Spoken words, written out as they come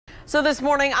So this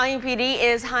morning, IMPD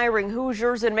is hiring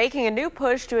Hoosiers and making a new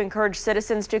push to encourage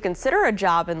citizens to consider a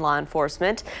job in law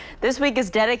enforcement. This week is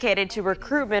dedicated to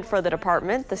recruitment for the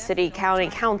department. The City County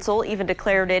Council even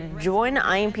declared it Join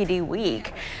IMPD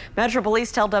Week. Metro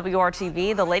Police tell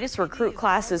WRTV the latest recruit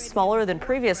class is smaller than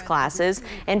previous classes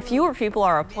and fewer people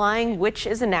are applying, which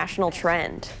is a national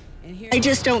trend. I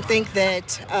just don't think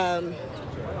that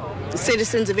the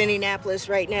citizens of Indianapolis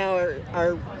right now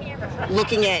are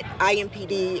looking at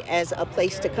IMPD as a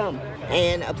place to come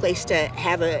and a place to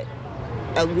have a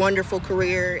wonderful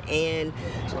career and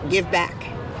give back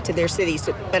to their cities.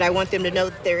 But I want them to know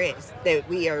that that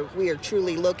we are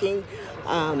truly looking.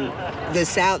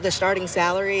 The starting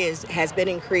salary has been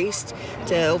increased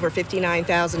to over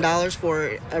 $59,000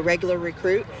 for a regular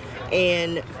recruit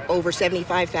and over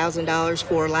 $75,000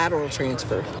 for lateral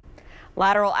transfer.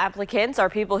 Lateral applicants are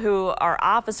people who are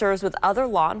officers with other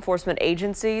law enforcement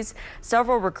agencies.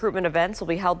 Several recruitment events will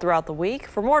be held throughout the week.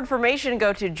 For more information,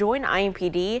 go to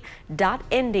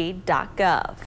joinimpd.indy.gov.